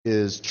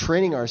Is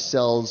training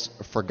ourselves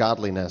for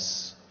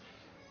godliness.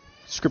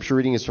 Scripture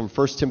reading is from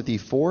 1 Timothy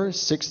 4,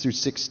 6 through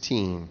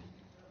 16.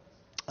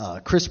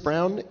 Chris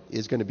Brown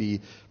is going to be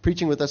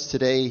preaching with us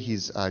today.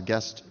 He's a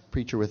guest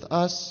preacher with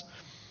us.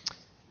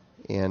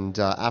 And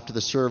after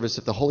the service,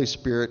 if the Holy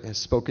Spirit has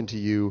spoken to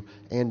you,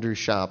 Andrew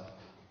Shop,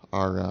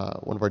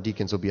 one of our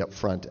deacons, will be up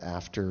front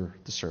after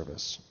the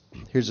service.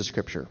 Here's the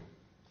scripture.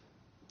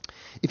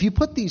 If you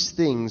put these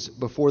things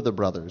before the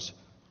brothers,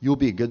 you will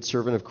be a good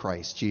servant of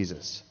Christ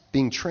Jesus,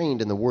 being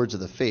trained in the words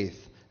of the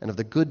faith and of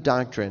the good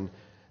doctrine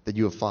that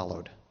you have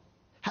followed.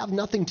 Have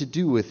nothing to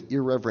do with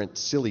irreverent,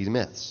 silly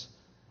myths.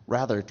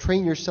 Rather,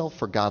 train yourself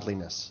for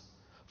godliness.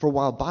 For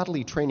while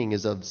bodily training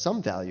is of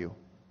some value,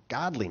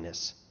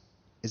 godliness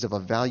is of a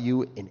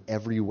value in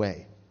every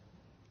way,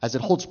 as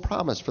it holds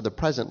promise for the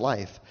present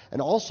life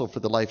and also for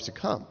the life to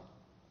come.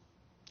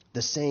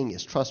 The saying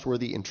is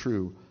trustworthy and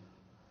true,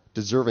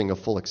 deserving of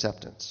full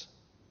acceptance.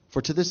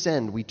 For to this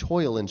end we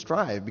toil and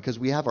strive, because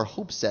we have our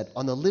hope set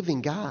on the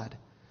living God,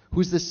 who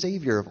is the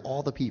Savior of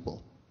all the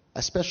people,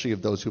 especially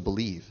of those who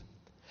believe.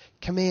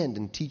 Command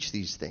and teach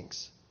these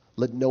things.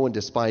 Let no one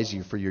despise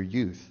you for your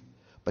youth,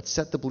 but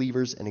set the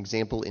believers an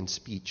example in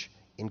speech,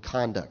 in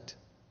conduct,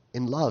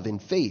 in love, in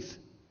faith,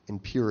 in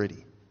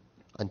purity.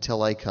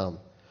 Until I come,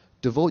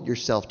 devote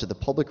yourself to the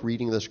public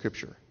reading of the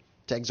Scripture,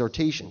 to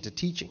exhortation, to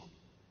teaching.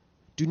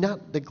 Do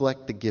not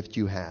neglect the gift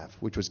you have,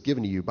 which was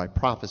given to you by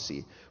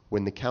prophecy,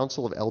 when the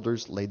council of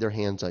elders laid their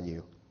hands on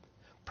you.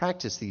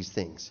 Practice these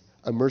things,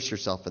 immerse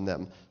yourself in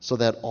them, so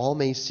that all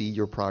may see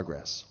your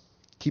progress.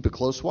 Keep a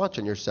close watch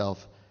on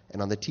yourself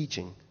and on the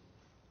teaching.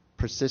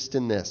 Persist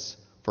in this,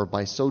 for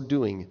by so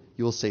doing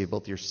you will save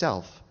both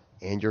yourself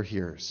and your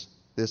hearers.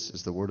 This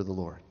is the word of the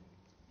Lord.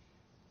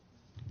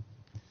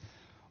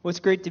 Well, it's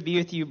great to be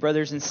with you,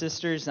 brothers and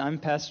sisters. I'm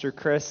Pastor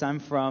Chris. I'm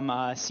from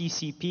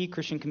CCP,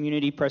 Christian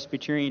Community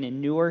Presbyterian in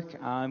Newark.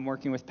 I'm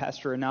working with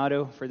Pastor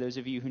Renato, for those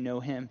of you who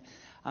know him.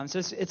 So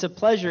it's a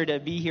pleasure to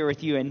be here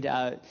with you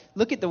and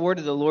look at the word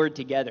of the Lord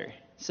together.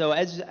 So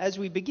as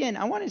we begin,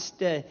 I want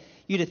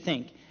you to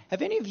think,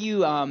 have any of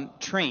you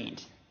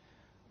trained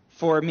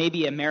for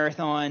maybe a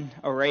marathon,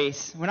 a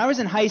race? When I was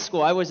in high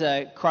school, I was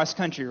a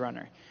cross-country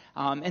runner.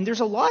 And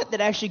there's a lot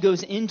that actually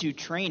goes into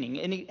training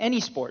in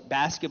any sport,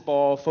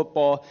 basketball,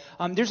 football.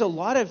 There's a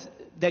lot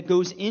that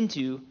goes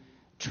into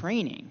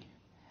training.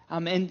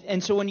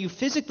 And so when you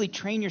physically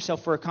train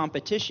yourself for a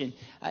competition,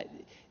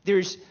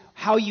 there's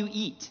how you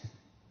eat,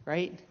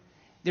 right?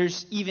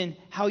 There's even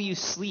how you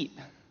sleep,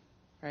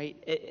 right?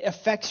 It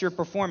affects your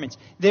performance.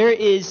 There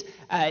is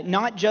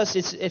not just,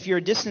 if you're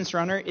a distance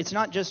runner, it's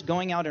not just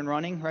going out and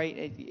running,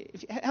 right?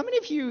 How many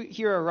of you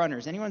here are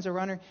runners? Anyone's a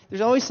runner?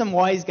 There's always some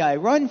wise guy.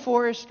 Run,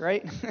 Forrest,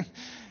 right?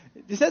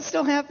 Does that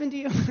still happen to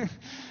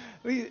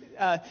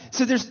you?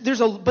 So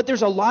there's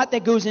a lot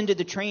that goes into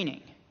the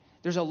training.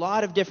 There's a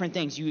lot of different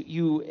things.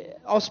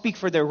 I'll speak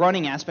for the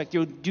running aspect.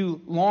 You'll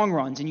do long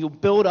runs and you'll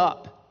build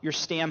up your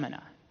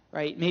stamina,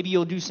 right? Maybe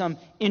you'll do some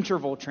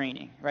interval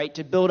training, right,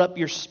 to build up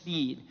your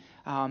speed.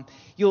 And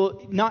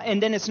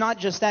then it's not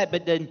just that,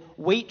 but then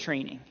weight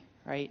training,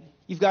 right?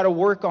 You've got to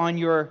work on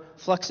your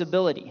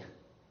flexibility,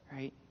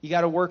 right? You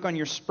got to work on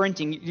your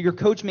sprinting. Your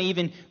coach may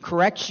even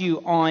correct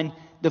you on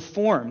the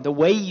form, the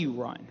way you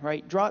run,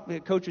 right?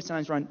 The coach would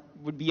sometimes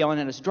would be yelling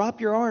at us, drop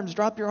your arms,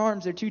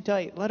 they're too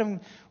tight, let them,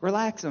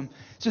 relax them.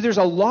 So there's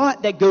a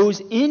lot that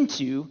goes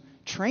into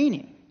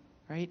training,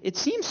 right? It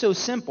seems so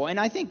simple, and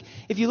I think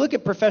if you look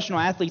at professional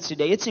athletes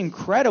today, it's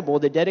incredible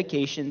the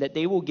dedication that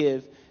they will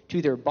give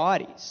to their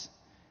bodies,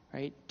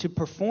 right, to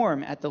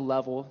perform at the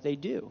level they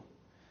do.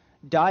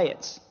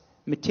 Diets,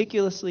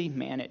 meticulously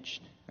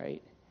managed,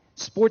 right?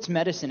 Sports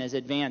medicine has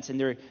advanced, and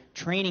they're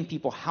training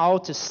people how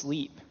to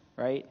sleep,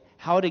 right?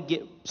 How to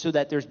get so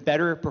that there's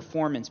better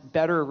performance,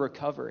 better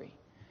recovery.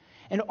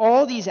 And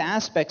all these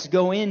aspects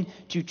go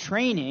into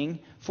training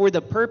for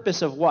the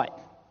purpose of what?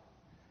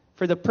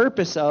 For the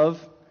purpose of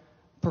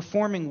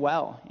performing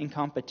well in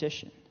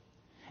competition.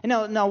 And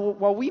now,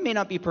 while we may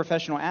not be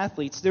professional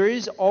athletes, there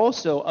is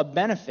also a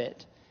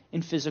benefit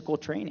in physical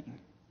training,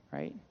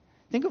 right?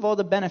 Think of all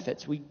the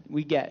benefits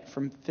we get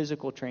from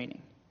physical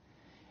training.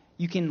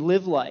 You can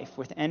live life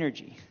with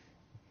energy.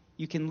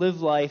 You can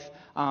live life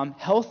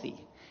healthy.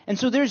 And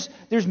so there's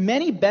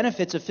many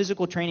benefits of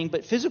physical training,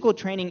 but physical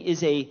training is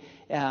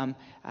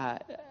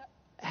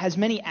has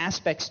many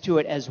aspects to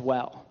it as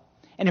well.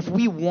 And if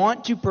we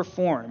want to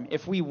perform,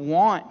 if we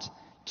want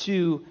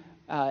to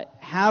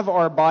have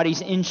our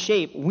bodies in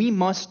shape, we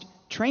must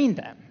train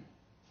them,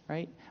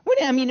 right?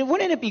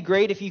 Wouldn't it be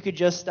great if you could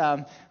just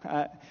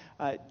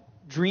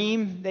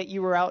dream that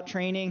you were out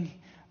training,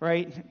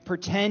 right?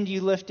 Pretend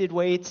you lifted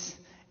weights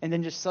and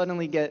then just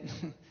suddenly get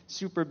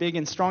super big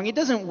and strong. It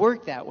doesn't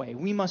work that way.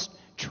 We must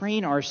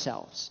train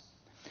ourselves.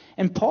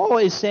 And Paul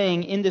is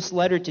saying in this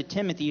letter to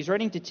Timothy, he's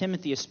writing to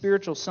Timothy, a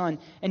spiritual son,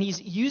 and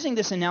he's using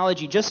this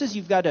analogy, just as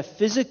you've got to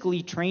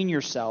physically train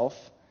yourself,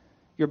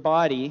 your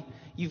body,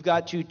 you've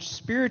got to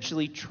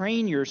spiritually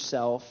train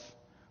yourself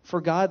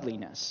for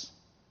godliness.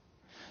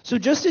 So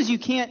just as you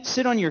can't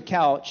sit on your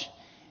couch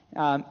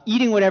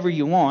eating whatever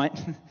you want,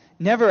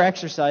 never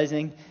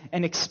exercising,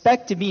 and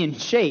expect to be in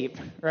shape,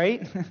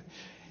 right?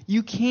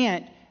 You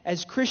can't,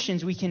 as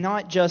Christians, we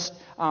cannot just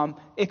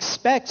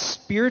expect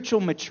spiritual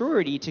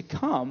maturity to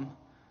come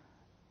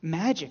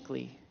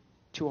magically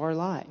to our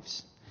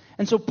lives.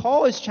 And so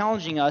Paul is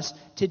challenging us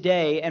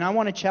today, and I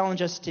want to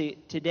challenge us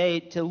today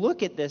to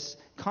look at this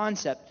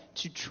concept,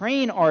 to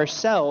train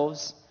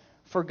ourselves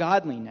for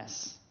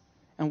godliness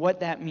and what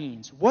that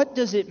means. What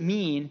does it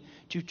mean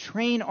to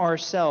train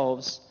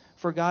ourselves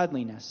for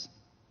godliness?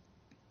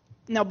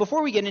 Now,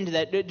 before we get into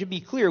that, to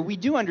be clear, we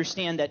do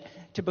understand that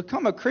to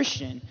become a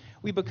Christian,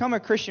 we become a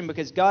Christian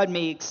because God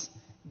makes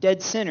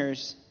dead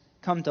sinners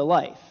come to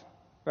life,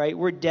 right?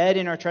 We're dead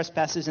in our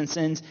trespasses and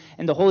sins,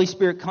 and the Holy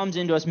Spirit comes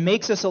into us,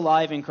 makes us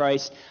alive in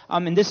Christ,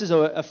 and this is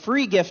a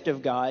free gift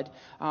of God.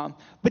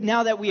 But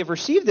now that we have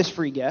received this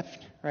free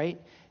gift, right,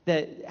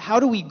 how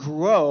do we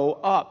grow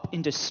up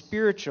into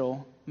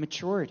spiritual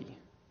maturity?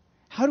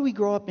 How do we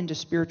grow up into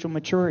spiritual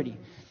maturity?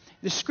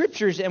 The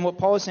Scriptures, and what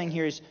Paul is saying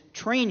here, is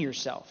train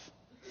yourself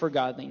for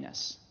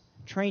godliness.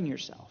 Train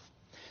yourself.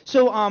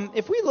 So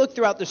if we look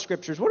throughout the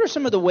Scriptures, what are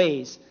some of the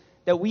ways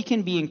that we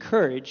can be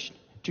encouraged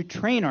to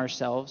train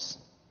ourselves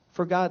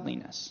for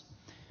godliness?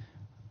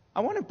 I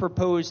want to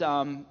propose,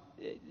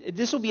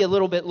 this will be a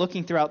little bit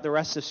looking throughout the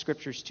rest of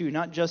Scriptures too,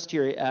 not just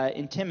here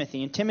in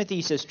Timothy. In Timothy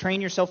he says,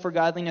 train yourself for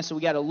godliness, so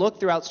we got to look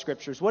throughout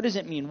Scriptures. What does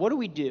it mean? What do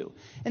we do?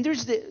 And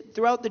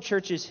throughout the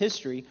church's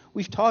history,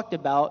 we've talked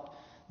about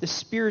the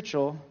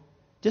spiritual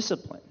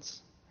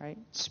disciplines, right?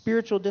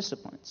 Spiritual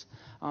disciplines.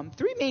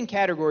 Three main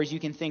categories you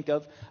can think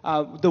of: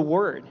 the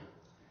Word,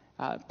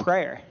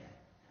 prayer,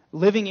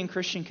 living in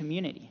Christian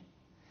community.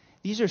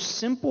 These are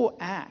simple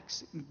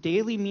acts,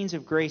 daily means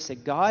of grace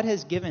that God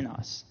has given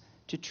us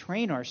to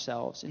train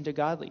ourselves into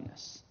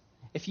godliness.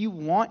 If you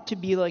want to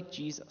be like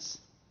Jesus,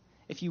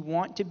 if you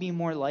want to be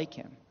more like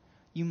Him,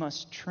 you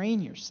must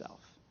train yourself.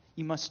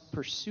 You must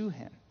pursue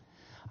Him.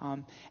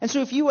 And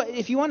so if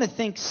you want to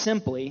think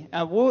simply,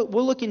 we'll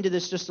look into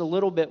this just a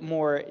little bit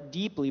more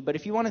deeply, but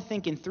if you want to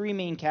think in three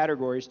main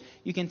categories,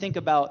 you can think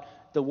about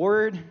the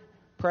Word,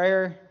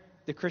 prayer,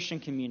 the Christian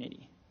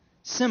community.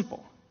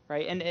 Simple,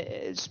 right?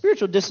 And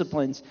spiritual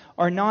disciplines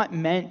are not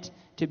meant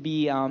to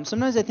be,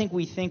 sometimes I think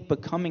we think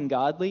becoming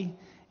godly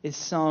is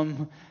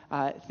some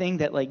thing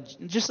that, like,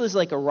 just as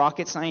like a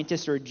rocket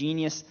scientist or a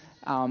genius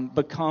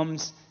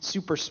becomes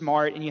super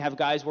smart, and you have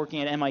guys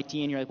working at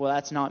MIT and you're like, well,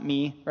 that's not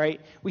me, right?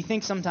 We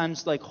think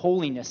sometimes like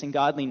holiness and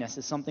godliness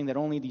is something that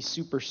only these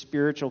super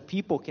spiritual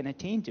people can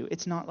attain to.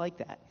 It's not like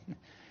that.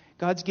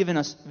 God's given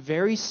us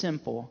very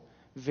simple,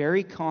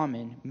 very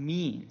common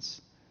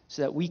means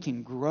so that we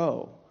can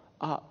grow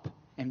up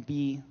and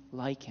be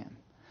like Him.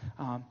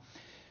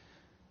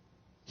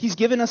 He's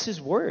given us His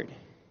Word.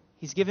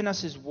 He's given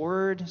us His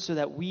Word so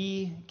that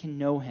we can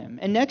know Him.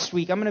 And next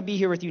week, I'm going to be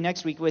here with you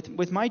next week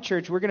with my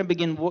church. We're going to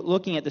begin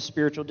looking at the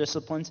spiritual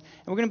disciplines,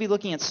 and we're going to be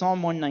looking at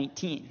Psalm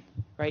 119,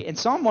 right? And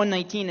Psalm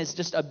 119 is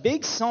just a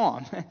big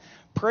psalm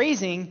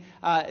praising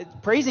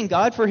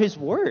God for His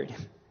Word.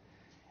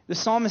 The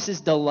psalmist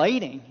is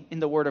delighting in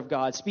the Word of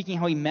God, speaking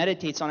how he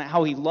meditates on it,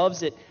 how he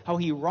loves it, how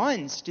he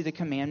runs to the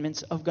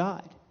commandments of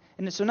God.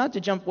 And so not to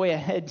jump way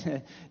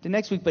ahead to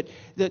next week, but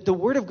the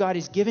Word of God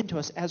is given to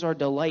us as our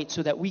delight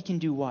so that we can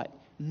do what?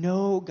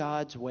 Know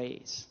God's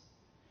ways.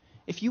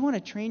 If you want to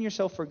train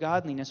yourself for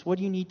godliness, what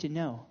do you need to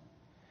know?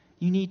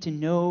 You need to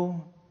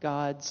know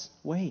God's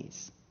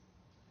ways.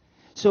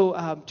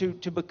 So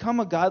to become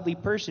a godly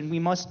person, we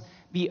must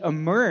be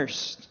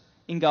immersed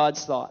in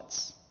God's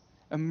thoughts,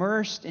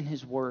 immersed in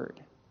His Word.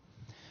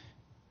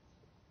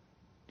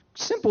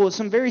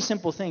 Some very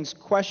simple things,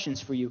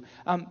 questions for you.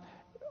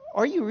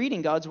 Are you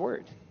reading God's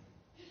Word?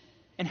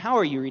 And how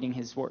are you reading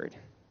His Word?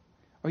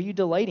 Are you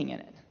delighting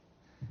in it?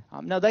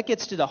 Now that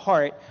gets to the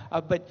heart,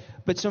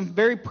 but some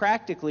very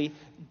practically,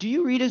 do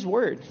you read His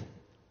Word?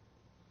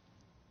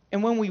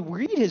 And when we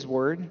read His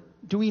Word,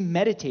 do we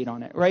meditate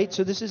on it, right?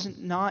 So this is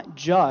not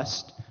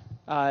just,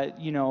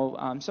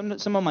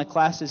 some of my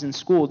classes in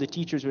school, the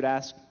teachers would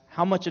ask,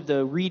 how much of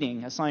the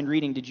assigned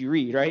reading did you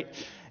read, right?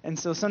 And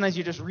so sometimes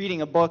you're just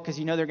reading a book because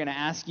you know they're going to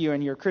ask you,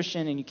 and you're a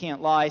Christian and you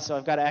can't lie, so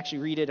I've got to actually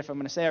read it if I'm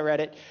going to say I read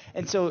it.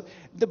 And so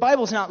the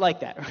Bible's not like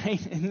that,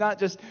 right? And not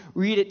just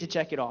read it to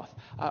check it off.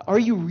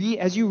 As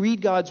you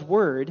read God's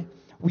Word,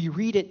 we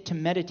read it to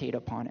meditate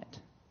upon it.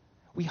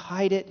 We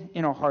hide it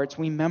in our hearts.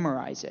 We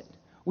memorize it.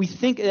 We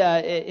think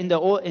in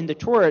the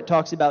Torah it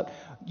talks about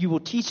you will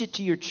teach it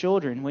to your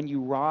children when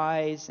you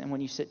rise and when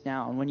you sit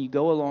down, when you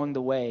go along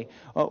the way.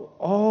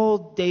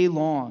 All day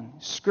long,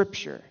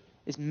 Scripture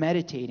is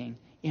meditating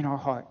in our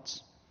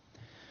hearts.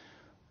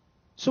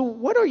 So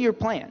what are your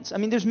plans? I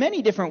mean, there's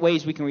many different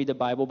ways we can read the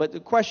Bible, but the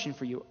question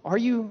for you, are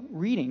you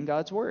reading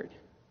God's Word?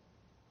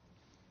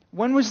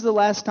 When was the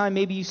last time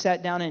maybe you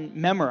sat down and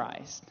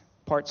memorized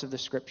parts of the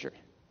Scripture?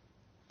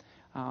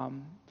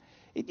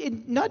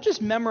 Not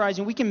just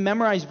memorizing. We can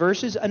memorize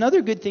verses.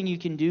 Another good thing you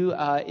can do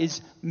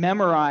is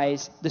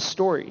memorize the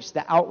stories,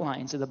 the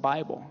outlines of the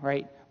Bible,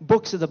 right?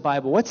 Books of the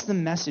Bible. What's the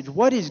message?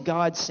 What is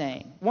God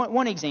saying?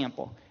 One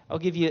example. I'll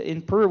give you,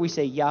 in Peru we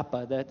say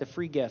yapa, the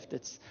free gift.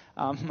 It's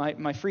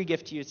my free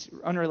gift to you. It's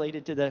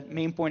unrelated to the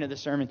main point of the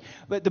sermon.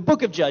 But the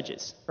book of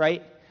Judges,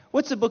 right?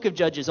 What's the book of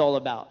Judges all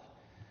about?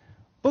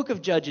 Book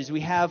of Judges,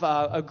 we have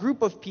a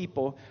group of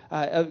people.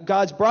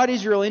 God's brought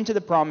Israel into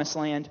the promised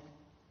land,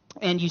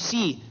 and you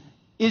see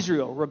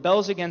Israel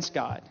rebels against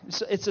God.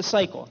 It's a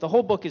cycle. The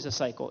whole book is a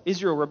cycle.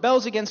 Israel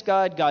rebels against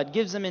God. God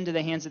gives them into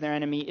the hands of their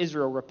enemy.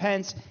 Israel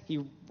repents.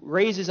 He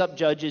raises up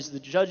judges. The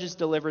judges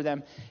deliver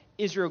them.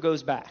 Israel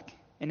goes back.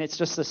 And it's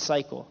just a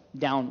cycle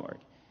downward.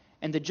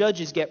 And the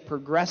judges get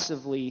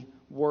progressively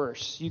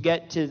worse. You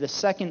get to the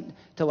second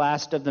to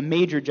last of the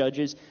major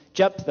judges,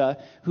 Jephthah,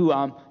 who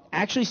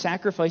actually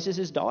sacrifices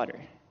his daughter.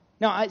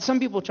 Now, some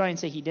people try and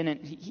say he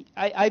didn't.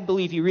 I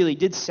believe he really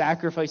did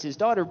sacrifice his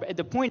daughter. But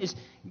the point is,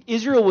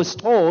 Israel was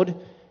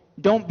told,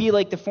 don't be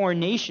like the foreign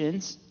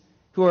nations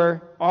who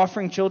are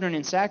offering children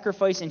in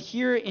sacrifice. And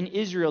here in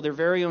Israel, their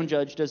very own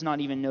judge does not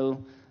even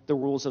know the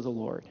rules of the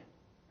Lord,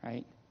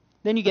 right?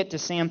 Then you get to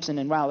Samson,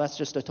 and wow, that's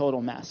just a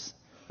total mess,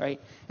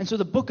 right? And so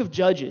the book of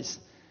Judges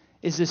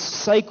is this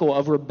cycle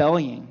of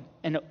rebellion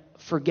and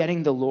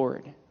forgetting the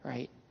Lord,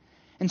 right?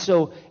 And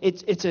so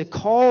it's a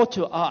call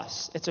to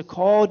us. It's a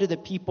call to the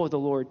people of the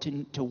Lord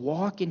to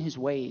walk in his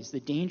ways, the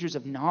dangers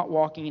of not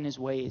walking in his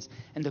ways,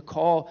 and the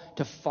call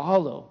to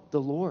follow the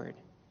Lord,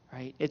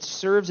 right? It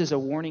serves as a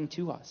warning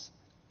to us.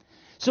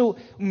 So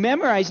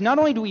not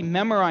only do we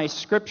memorize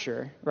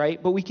Scripture,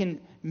 right, but we can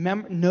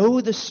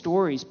know the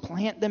stories,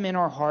 plant them in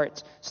our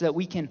hearts so that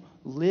we can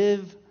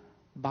live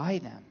by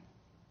them.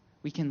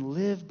 We can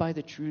live by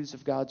the truths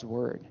of God's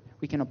Word.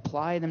 We can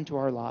apply them to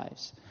our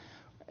lives.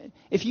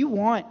 If you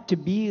want to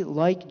be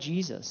like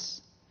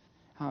Jesus,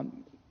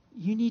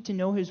 you need to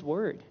know his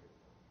Word.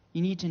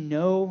 You need to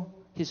know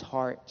his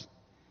heart.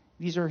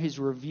 These are his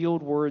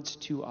revealed words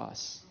to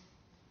us.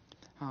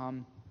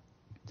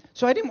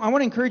 So I want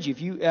to encourage you,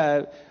 if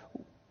you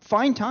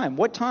find time.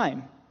 What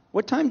time?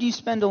 What time do you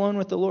spend alone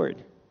with the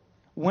Lord?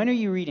 When are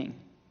you reading?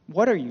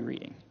 What are you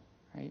reading?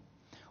 Right?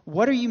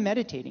 What are you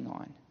meditating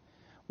on?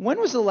 When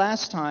was the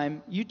last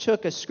time you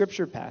took a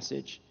scripture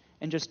passage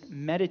and just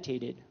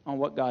meditated on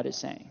what God is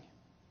saying?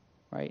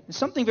 Right? It's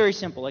something very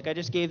simple. Like I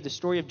just gave the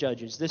story of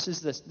Judges. This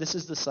is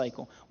the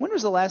cycle. When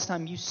was the last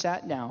time you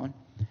sat down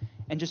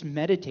and just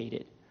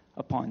meditated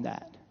upon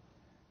that?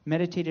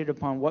 Meditated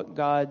upon what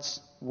God's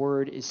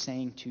Word is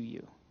saying to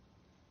you.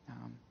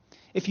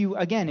 If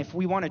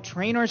we want to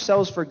train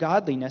ourselves for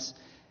godliness,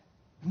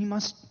 we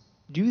must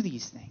do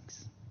these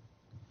things.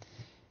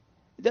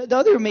 The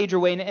other major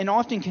way, and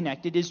often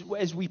connected, is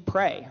as we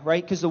pray,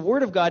 right? Because the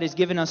Word of God is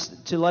given us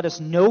to let us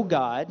know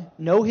God,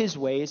 know his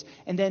ways,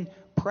 and then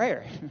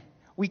prayer.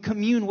 We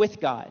commune with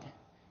God,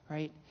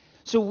 right?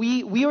 So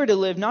we are to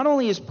live, not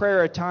only is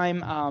prayer a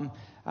time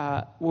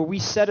where we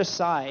set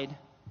aside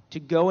to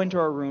go into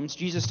our rooms.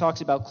 Jesus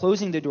talks about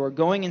closing the door,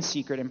 going in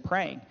secret, and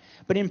praying.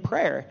 But in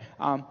prayer,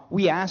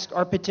 we ask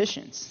our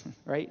petitions,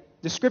 right?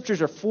 The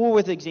Scriptures are full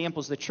with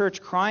examples. The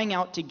church crying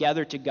out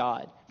together to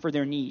God for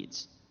their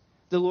needs.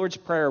 The Lord's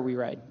Prayer we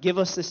read, give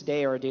us this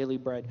day our daily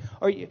bread.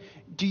 Or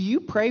do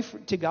you pray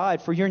to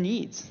God for your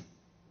needs,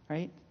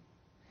 right?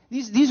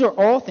 These are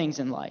all things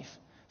in life.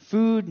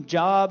 Food,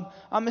 job,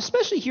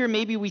 especially here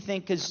maybe we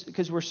think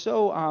because we're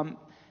so...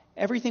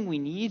 everything we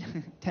need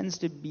tends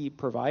to be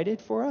provided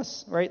for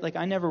us, right? Like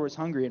I never was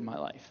hungry in my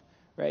life,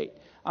 right?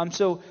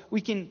 So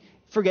we can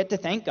forget to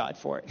thank God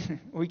for it.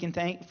 We can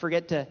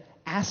forget to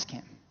ask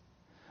him.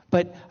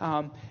 But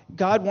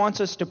God wants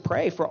us to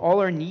pray for all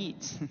our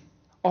needs,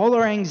 all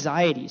our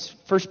anxieties.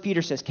 1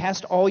 Peter says,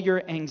 cast all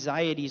your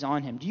anxieties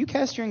on him. Do you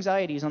cast your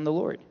anxieties on the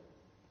Lord?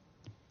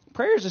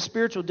 Prayer is a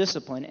spiritual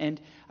discipline,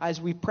 and as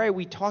we pray,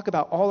 we talk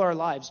about all our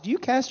lives. Do you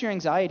cast your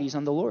anxieties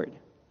on the Lord?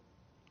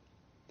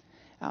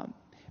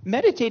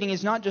 Meditating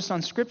is not just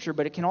on Scripture,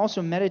 but it can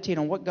also meditate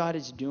on what God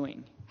is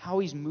doing, how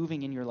he's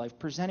moving in your life,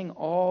 presenting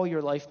all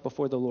your life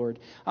before the Lord.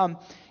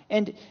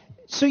 And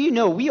so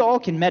we all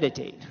can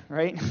meditate,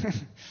 right?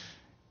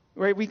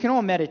 Right? We can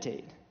all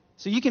meditate.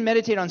 So you can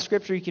meditate on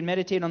Scripture, you can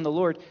meditate on the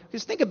Lord.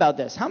 Because think about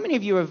this. How many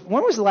of you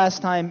when was the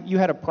last time you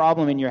had a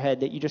problem in your head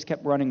that you just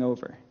kept running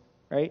over,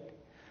 right?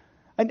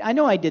 I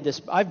know I did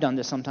this. I've done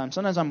this sometimes.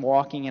 Sometimes I'm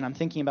walking and I'm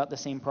thinking about the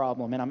same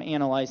problem and I'm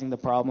analyzing the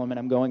problem and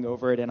I'm going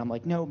over it and I'm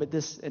like, no, but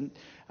this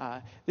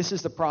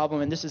is the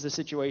problem and this is the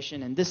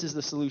situation and this is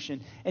the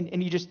solution.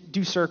 And you just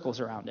do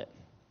circles around it,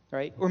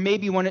 right? Or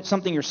maybe when it's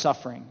something you're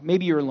suffering,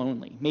 maybe you're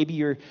lonely,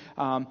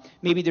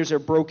 maybe there's a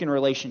broken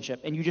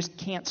relationship and you just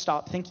can't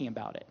stop thinking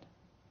about it,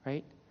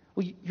 right?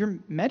 Well, you're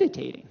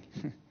meditating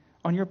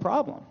on your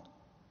problem,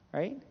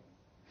 right?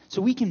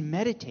 So we can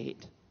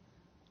meditate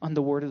on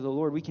the word of the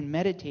Lord. We can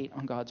meditate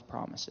on God's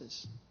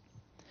promises.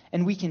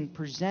 And we can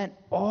present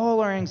all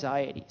our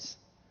anxieties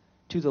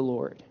to the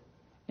Lord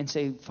and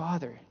say,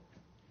 Father,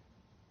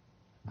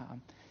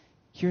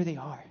 here they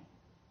are.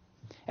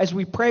 As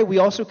we pray, we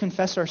also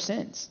confess our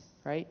sins,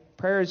 right?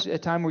 Prayer is a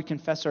time where we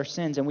confess our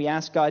sins and we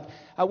ask God,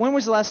 when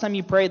was the last time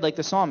you prayed like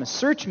the psalmist?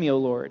 Search me, O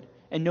Lord,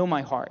 and know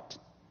my heart.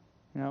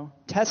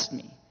 Test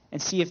me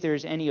and see if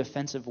there's any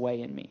offensive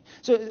way in me.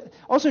 So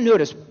also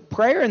notice,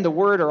 prayer and the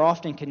word are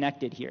often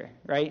connected here,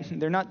 right?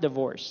 They're not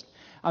divorced.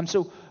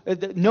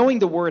 Knowing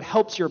the word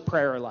helps your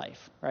prayer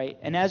life, right?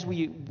 And as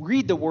we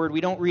read the word,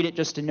 we don't read it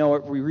just to know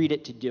it, we read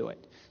it to do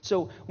it.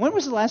 So when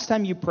was the last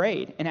time you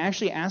prayed and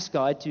actually asked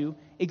God to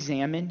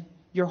examine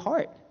your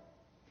heart?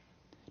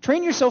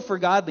 Train yourself for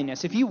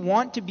godliness. If you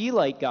want to be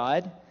like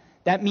God,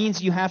 that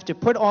means you have to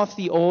put off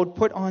the old,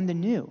 put on the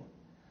new.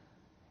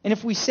 And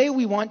if we say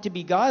we want to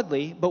be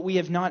godly, but we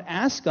have not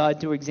asked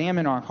God to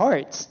examine our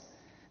hearts,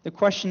 the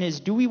question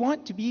is, do we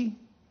want to be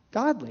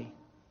godly?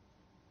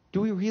 Do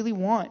we really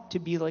want to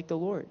be like the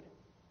Lord?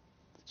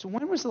 So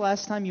when was the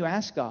last time you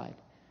asked God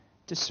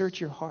to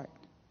search your heart?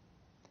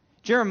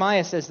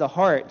 Jeremiah says the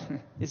heart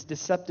is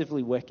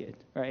deceptively wicked,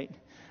 right?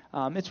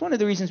 It's one of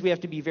the reasons we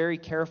have to be very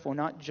careful,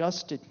 not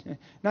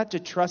to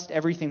trust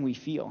everything we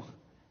feel,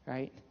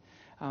 right?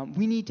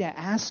 We need to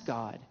ask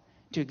God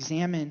to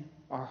examine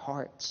our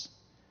hearts.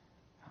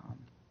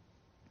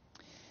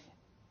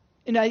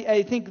 And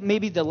I think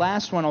maybe the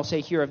last one I'll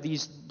say here of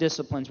these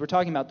disciplines, we're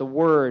talking about the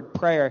word,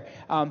 prayer,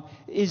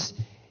 is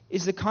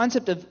the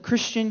concept of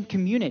Christian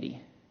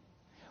community.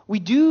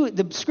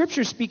 The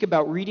scriptures speak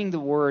about reading the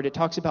word, it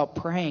talks about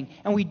praying,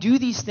 and we do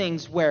these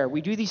things where?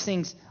 We do these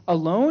things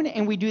alone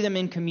and we do them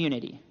in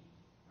community,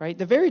 right?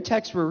 The very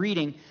text we're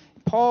reading,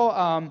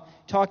 Paul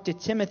talked to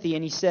Timothy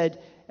and he said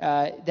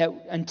that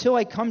until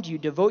I come to you,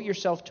 devote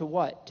yourself to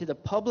what? To the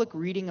public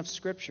reading of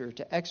scripture,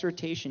 to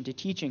exhortation, to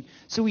teaching.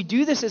 So we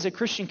do this as a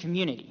Christian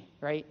community,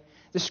 right?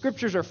 The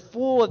scriptures are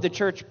full of the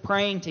church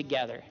praying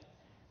together.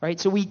 Right?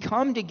 So we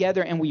come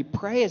together and we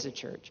pray as a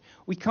church.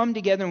 We come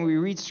together and we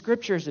read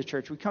scripture as a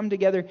church. We come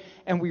together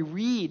and we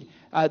read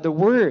the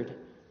word.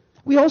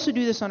 We also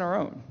do this on our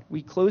own.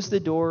 We close the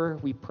door.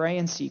 We pray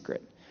in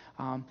secret.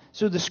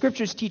 So the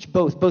scriptures teach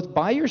both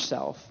by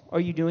yourself, are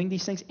you doing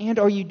these things, and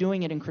are you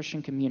doing it in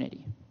Christian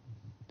community?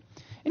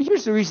 And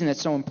here's the reason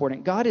that's so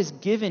important. God has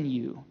given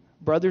you,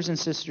 brothers and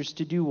sisters,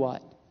 to do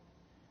what?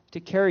 To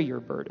carry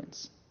your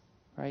burdens,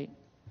 right?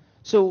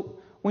 So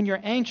when you're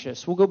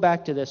anxious, we'll go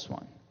back to this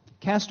one.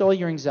 Cast all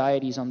your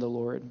anxieties on the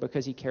Lord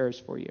because he cares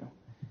for you.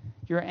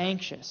 You're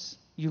anxious.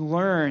 You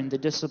learn the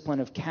discipline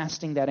of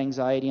casting that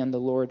anxiety on the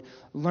Lord.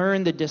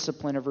 Learn the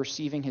discipline of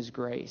receiving his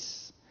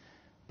grace.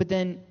 But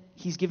then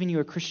he's given you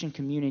a Christian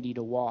community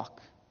to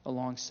walk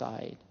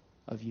alongside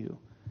of you.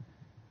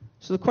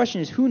 So the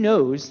question is, who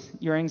knows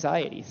your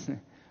anxieties?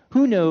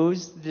 Who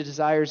knows the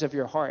desires of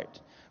your heart?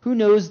 Who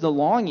knows the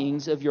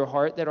longings of your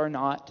heart that are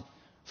not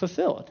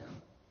fulfilled?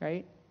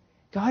 Right?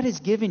 God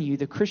has given you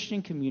the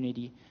Christian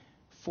community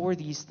for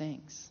these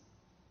things.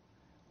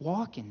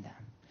 Walk in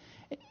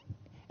them.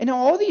 And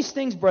all these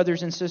things,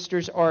 brothers and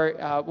sisters,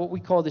 are what we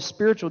call the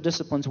spiritual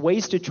disciplines,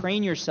 ways to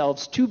train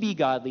yourselves to be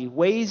godly,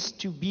 ways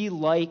to be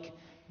like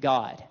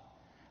God.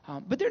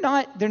 But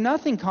they're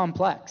nothing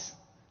complex,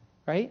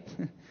 right?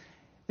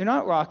 They're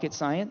not rocket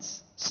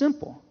science.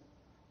 Simple.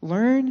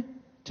 Learn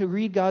to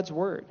read God's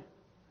word.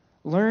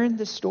 Learn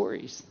the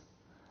stories.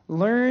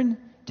 Learn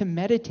to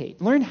meditate.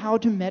 Learn how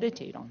to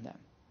meditate on them.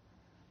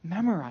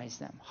 Memorize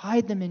them.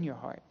 Hide them in your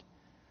heart.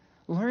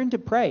 Learn to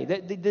pray.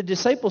 The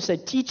disciples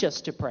said, teach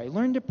us to pray.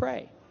 Learn to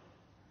pray.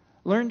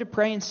 Learn to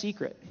pray in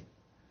secret.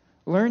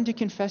 Learn to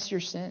confess your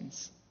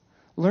sins.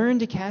 Learn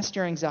to cast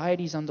your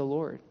anxieties on the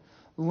Lord.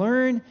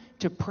 Learn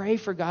to pray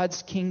for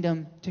God's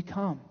kingdom to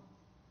come.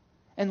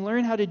 And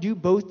learn how to do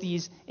both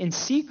these in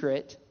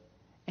secret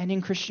and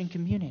in Christian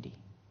community.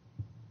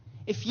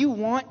 If you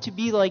want to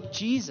be like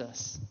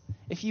Jesus,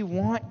 if you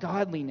want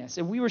godliness,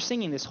 and we were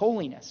singing this,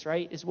 holiness,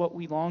 right, is what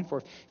we long for.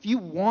 If you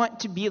want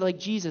to be like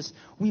Jesus,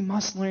 we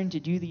must learn to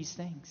do these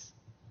things,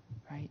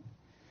 right?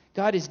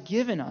 God has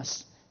given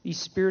us these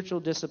spiritual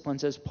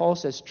disciplines, as Paul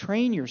says,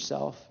 train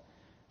yourself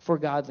for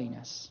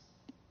godliness.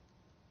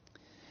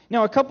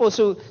 Now,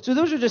 so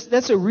those are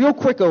that's a real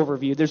quick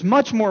overview. There's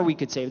much more we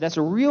could say. That's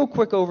a real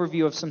quick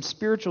overview of some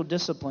spiritual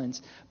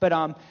disciplines. But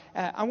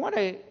I want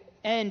to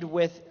end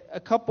with a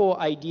couple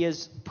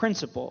ideas,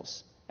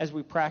 principles, as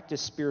we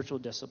practice spiritual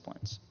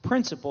disciplines.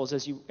 Principles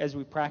as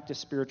we practice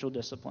spiritual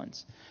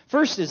disciplines.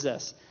 First is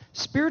this.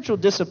 Spiritual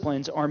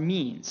disciplines are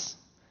means.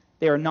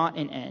 They are not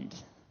an end.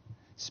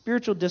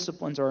 Spiritual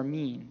disciplines are a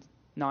means,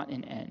 not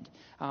an end.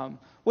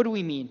 What do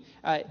we mean?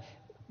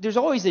 There's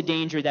always a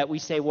danger that we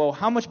say, well,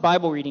 how much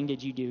Bible reading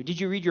did you do? Did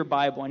you read your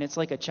Bible? And it's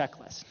like a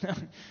checklist.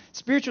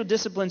 Spiritual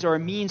disciplines are a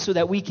means so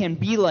that we can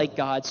be like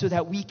God, so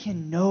that we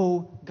can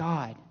know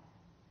God.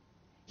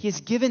 He has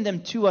given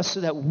them to us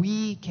so that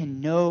we can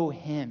know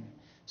him,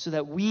 so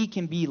that we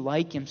can be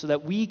like him, so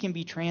that we can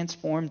be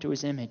transformed to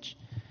his image.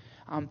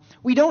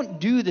 We don't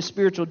do the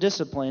spiritual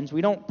disciplines.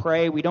 We don't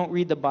pray. We don't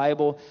read the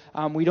Bible.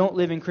 We don't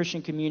live in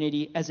Christian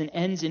community as an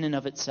ends in and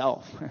of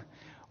itself.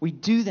 We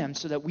do them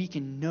so that we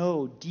can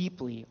know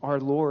deeply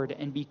our Lord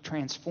and be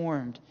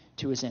transformed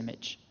to his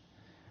image.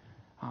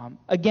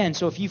 Again,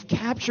 so if you've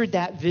captured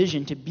that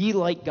vision to be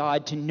like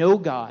God, to know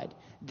God,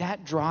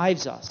 that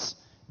drives us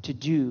to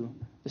do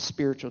the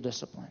spiritual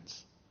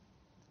disciplines.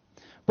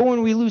 But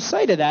when we lose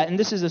sight of that, and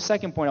this is the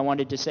second point I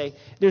wanted to say,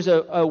 there's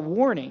a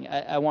warning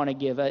I want to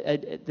give,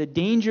 the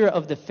danger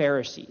of the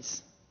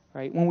Pharisees,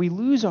 right? When we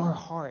lose our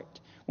heart,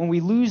 when we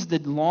lose the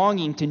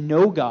longing to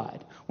know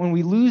God, when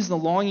we lose the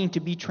longing to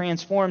be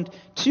transformed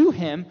to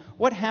Him,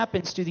 what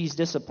happens to these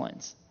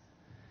disciplines?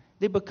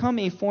 They become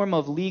a form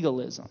of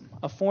legalism,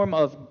 a form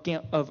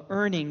of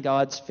earning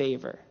God's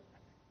favor,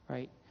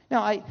 right?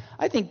 Now,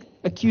 I think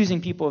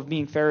accusing people of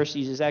being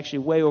Pharisees is actually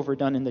way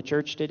overdone in the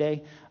church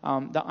today.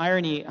 The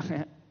irony,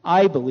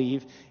 I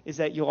believe, is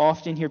that you'll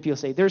often hear people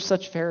say, "There's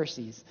such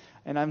Pharisees."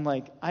 And I'm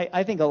like,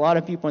 I think a lot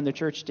of people in the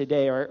church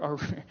today are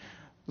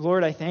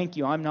Lord, I thank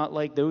you, I'm not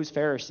like those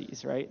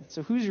Pharisees, right?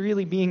 So who's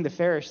really being the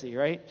Pharisee,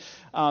 right?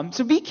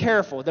 So be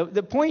careful.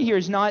 The point here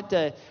is not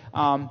to,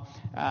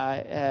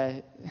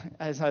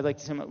 as I like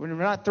to say, we're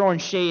not throwing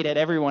shade at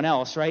everyone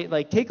else, right?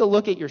 Like, take a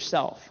look at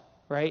yourself,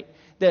 right?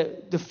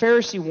 The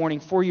Pharisee warning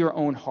for your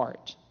own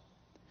heart.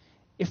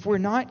 If we're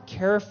not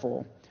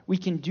careful, we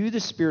can do the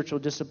spiritual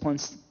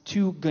disciplines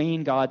to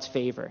gain God's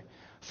favor.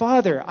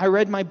 Father, I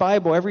read my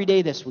Bible every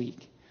day this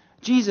week.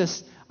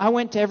 Jesus, I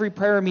went to every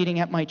prayer meeting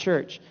at my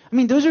church. I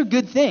mean, those are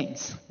good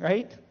things,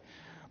 right?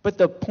 But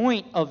the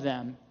point of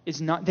them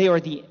is not, they are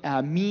the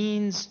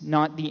means,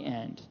 not the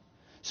end.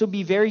 So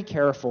be very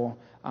careful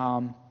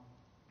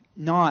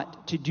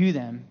not to do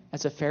them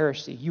as a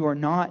Pharisee. You are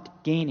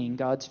not gaining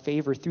God's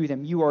favor through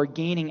them. You are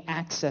gaining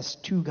access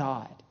to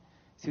God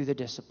through the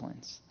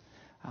disciplines.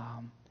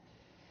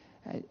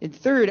 And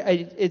third,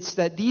 it's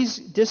that these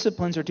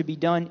disciplines are to be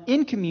done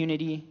in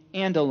community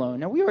and alone.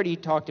 Now, we already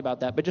talked about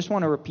that, but just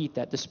want to repeat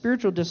that. The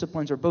spiritual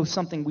disciplines are both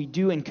something we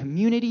do in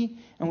community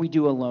and we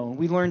do alone.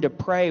 We learn to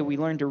pray, we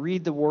learn to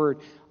read the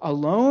Word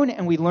alone,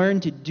 and we learn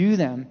to do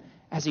them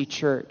as a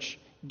church,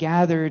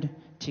 gathered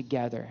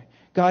together.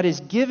 God has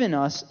given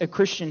us a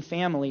Christian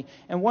family,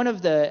 and one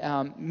of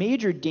the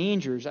major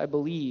dangers, I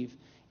believe,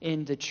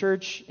 in the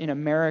church in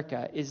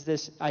America is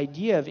this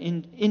idea of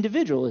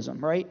individualism,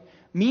 right?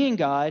 Me and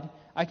God,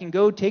 I can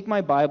go take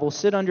my Bible,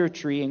 sit under a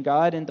tree, and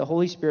God and the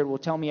Holy Spirit will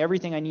tell me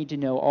everything I need to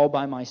know all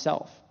by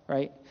myself,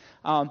 right?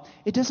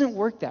 It doesn't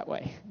work that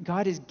way.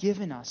 God has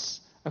given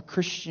us a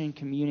Christian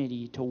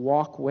community to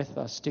walk with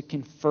us, to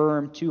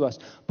confirm to us.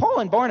 Paul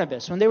and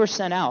Barnabas, when they were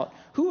sent out,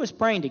 who was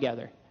praying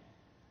together?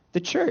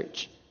 The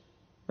church,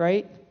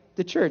 right?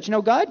 The church. You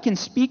know, God can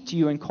speak to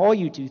you and call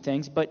you to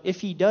things, but if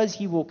He does,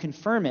 He will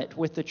confirm it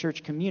with the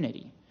church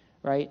community,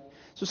 right?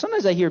 So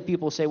sometimes I hear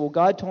people say, well,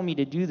 God told me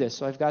to do this,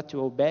 so I've got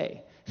to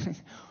obey.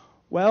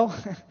 Well,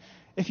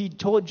 if He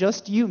told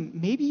just you,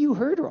 maybe you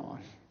heard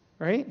wrong,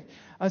 right?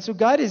 So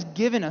God has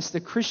given us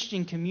the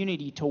Christian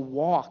community to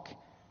walk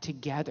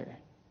together,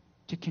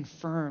 to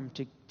confirm,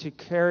 to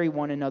carry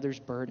one another's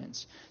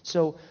burdens.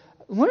 So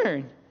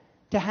learn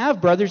to have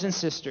brothers and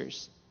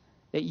sisters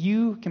that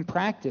you can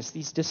practice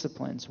these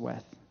disciplines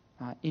with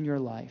in your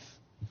life.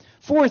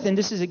 Fourth, and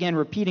this is again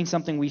repeating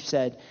something we've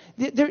said,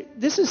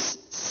 this is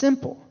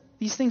simple.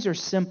 These things are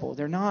simple.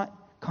 They're not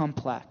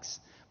complex.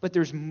 But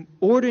there's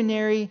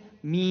ordinary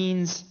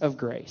means of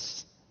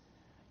grace.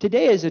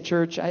 Today as a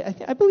church,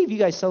 I believe you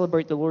guys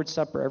celebrate the Lord's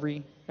Supper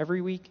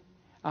every week.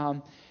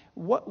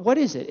 What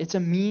is it? It's a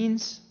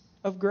means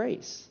of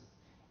grace.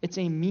 It's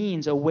a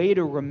means, a way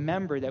to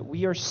remember that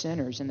we are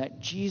sinners and that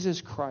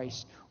Jesus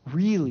Christ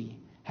really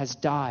has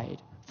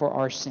died for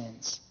our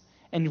sins.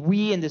 And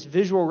we, in this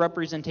visual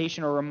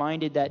representation, are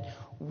reminded that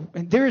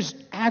there's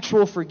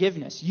actual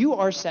forgiveness. You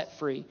are set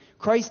free.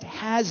 Christ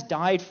has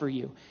died for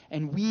you,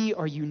 and we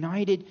are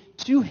united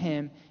to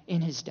Him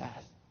in His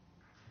death.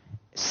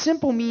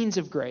 Simple means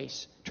of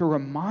grace to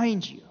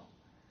remind you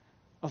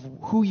of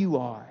who you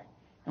are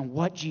and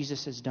what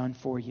Jesus has done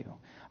for you.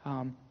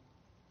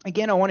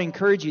 Again, I want to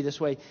encourage you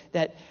this way,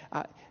 that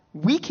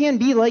we can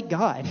be like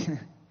God.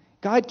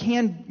 God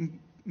can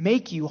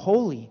make you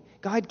holy.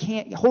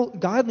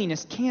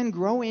 Godliness can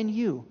grow in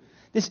you.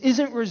 This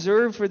isn't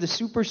reserved for the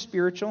super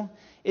spiritual.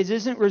 It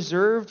isn't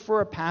reserved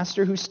for a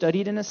pastor who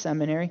studied in a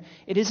seminary.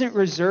 It isn't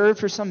reserved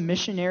for some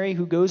missionary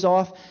who goes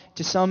off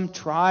to some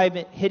tribe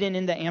hidden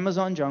in the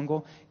Amazon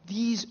jungle.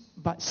 These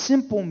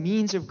simple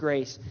means of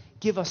grace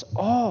give us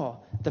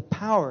all the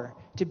power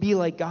to be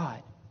like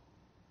God.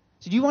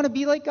 So do you want to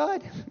be like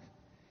God?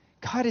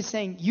 God is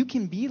saying you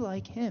can be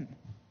like Him.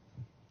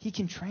 He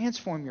can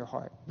transform your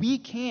heart. We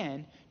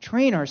can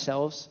train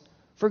ourselves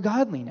for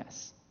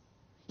godliness.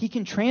 He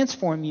can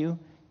transform you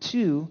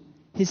to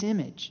His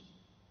image.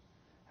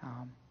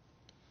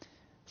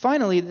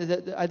 Finally,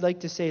 I'd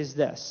like to say is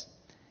this.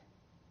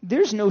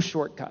 There's no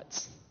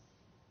shortcuts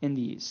in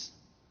these.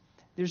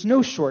 There's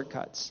no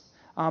shortcuts.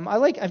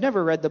 I've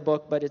never read the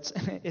book, but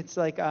it's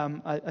like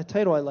a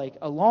title I like,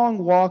 A Long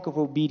Walk of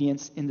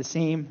Obedience in the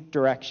Same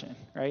Direction,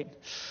 right?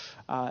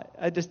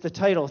 Just the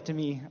title, to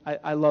me,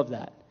 I love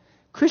that.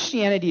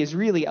 Christianity is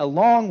really a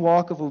long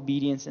walk of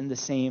obedience in the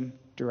same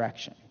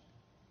direction,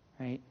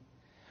 right?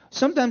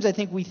 Sometimes I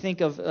think we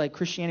think of like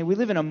Christianity, we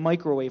live in a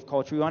microwave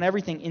culture. We want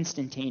everything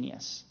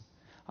instantaneous.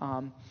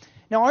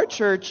 Now, our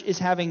church is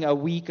having a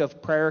week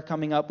of prayer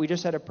coming up. We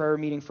just had a prayer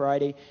meeting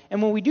Friday.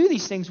 And when we do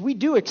these things, we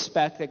do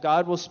expect that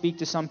God will speak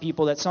to some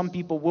people, that some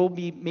people will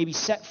be maybe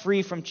set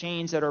free from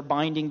chains that are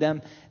binding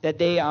them, that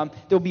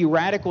there'll be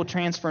radical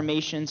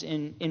transformations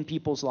in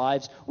people's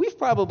lives. We've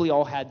probably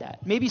all had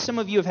that. Maybe some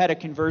of you have had a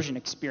conversion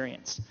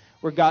experience,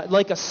 where God,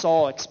 like a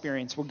Saul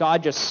experience, where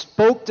God just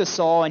spoke to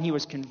Saul and he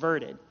was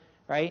converted,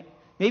 right?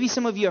 Maybe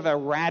some of you have a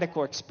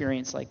radical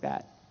experience like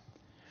that.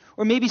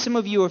 Or maybe some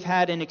of you have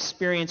had an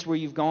experience where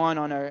you've gone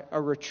on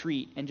a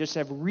retreat and just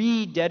have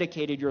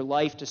rededicated your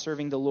life to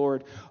serving the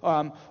Lord.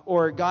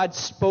 Or God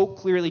spoke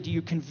clearly to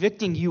you,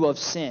 convicting you of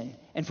sin.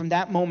 And from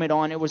that moment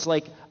on, it was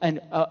like an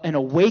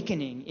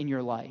awakening in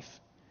your life.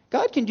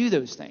 God can do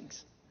those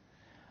things.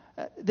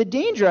 The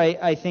danger,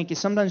 I think, is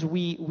sometimes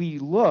we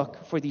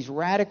look for these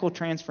radical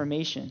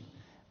transformation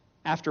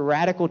after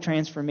radical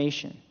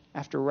transformation.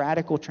 After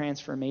radical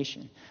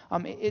transformation.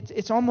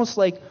 It's almost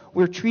like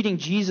we're treating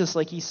Jesus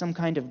like he's some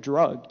kind of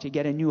drug to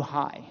get a new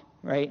high,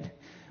 right?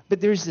 But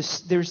there's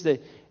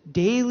the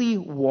daily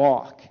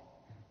walk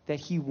that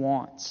he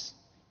wants,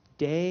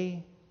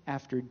 day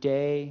after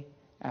day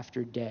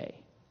after day.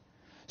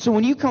 So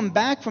when you come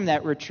back from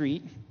that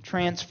retreat,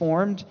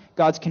 transformed,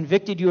 God's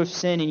convicted you of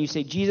sin, and you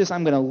say, Jesus,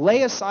 I'm going to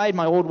lay aside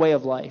my old way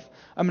of life.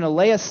 I'm going to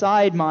lay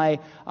aside my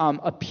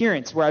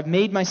appearance where I've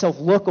made myself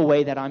look a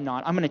way that I'm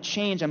not. I'm going to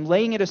change. I'm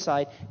laying it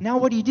aside. Now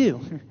what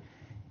do?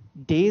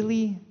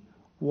 Daily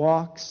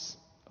walks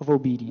of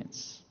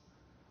obedience.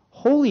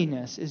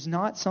 Holiness is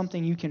not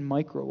something you can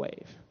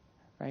microwave,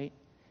 right?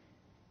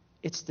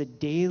 It's the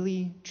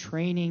daily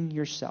training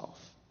yourself.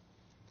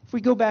 If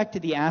we go back to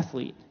the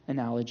athlete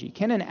analogy,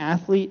 can an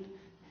athlete,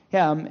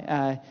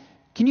 can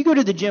you go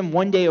to the gym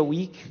one day a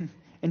week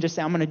and just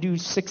say, I'm going to do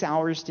 6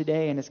 hours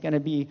today, and it's going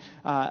to be,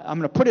 I'm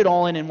going to put it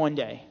all in one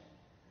day?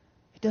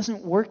 It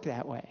doesn't work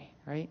that way,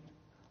 right?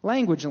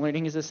 Language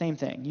learning is the same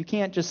thing. You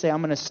can't just say,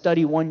 I'm going to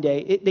study one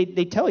day.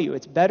 They tell you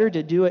it's better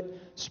to do it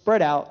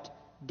spread out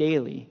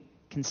daily,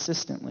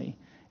 consistently,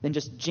 than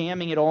just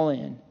jamming it all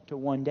in to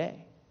one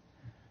day.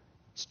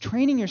 It's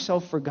training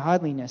yourself for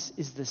godliness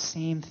is the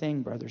same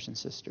thing, brothers and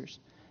sisters.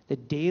 The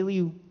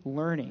daily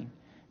learning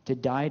to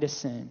die to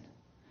sin,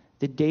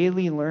 the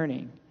daily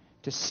learning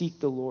to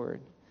seek the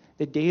Lord,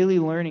 the daily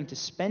learning to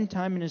spend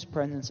time in his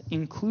presence,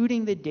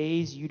 including the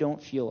days you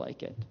don't feel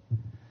like it.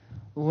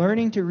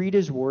 Learning to read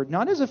his word,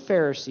 not as a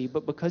Pharisee,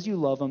 but because you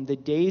love him, the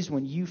days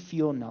when you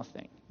feel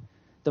nothing,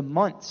 the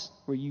months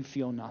where you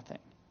feel nothing,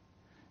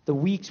 the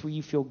weeks where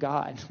you feel,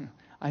 God,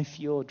 I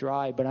feel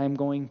dry, but I'm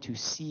going to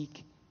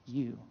seek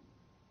you.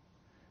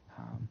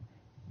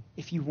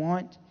 If you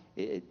want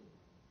the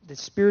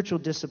spiritual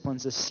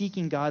disciplines, the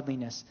seeking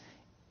godliness,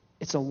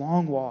 it's a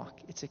long walk.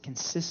 It's a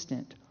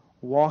consistent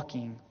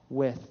walking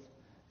with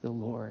the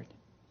Lord.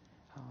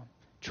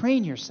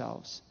 Train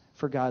yourselves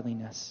for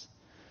godliness.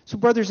 So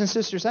brothers and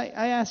sisters, I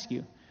ask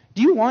you,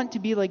 do you want to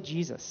be like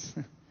Jesus?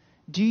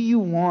 Do you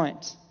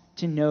want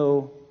to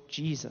know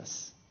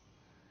Jesus?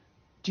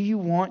 Do you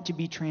want to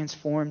be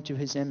transformed to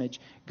his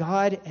image?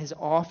 God is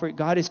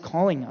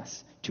calling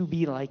us to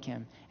be like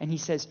him. And he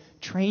says,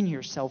 train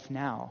yourself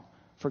now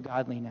for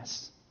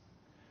godliness.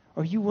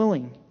 Are you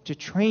willing to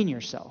train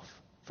yourself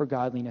for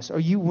godliness? Are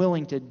you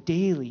willing to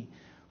daily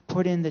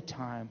put in the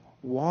time,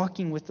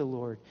 walking with the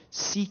Lord,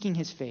 seeking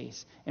his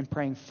face, and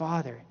praying,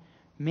 Father,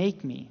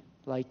 make me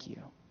like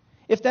you?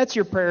 If that's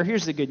your prayer,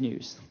 here's the good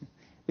news.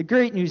 The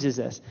great news is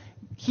this.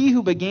 He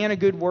who began a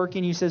good work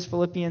in you, says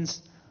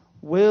Philippians,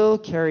 will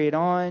carry it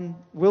on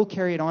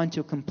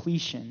to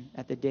completion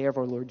at the day of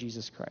our Lord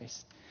Jesus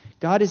Christ.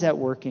 God is at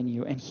work in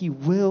you, and he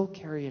will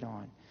carry it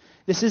on.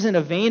 This isn't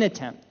a vain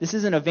attempt. This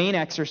isn't a vain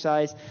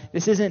exercise.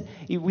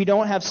 We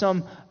don't have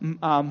some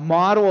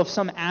model of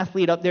some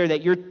athlete up there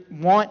that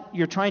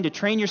you're trying to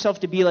train yourself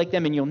to be like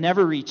them and you'll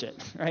never reach it,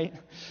 right?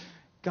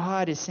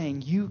 God is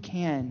saying you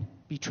can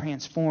be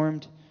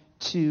transformed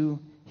to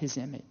his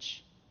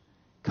image.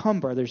 Come,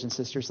 brothers and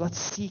sisters, let's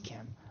seek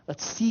him.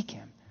 Let's seek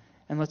him,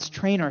 and let's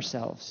train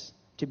ourselves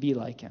to be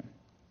like him.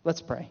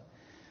 Let's pray.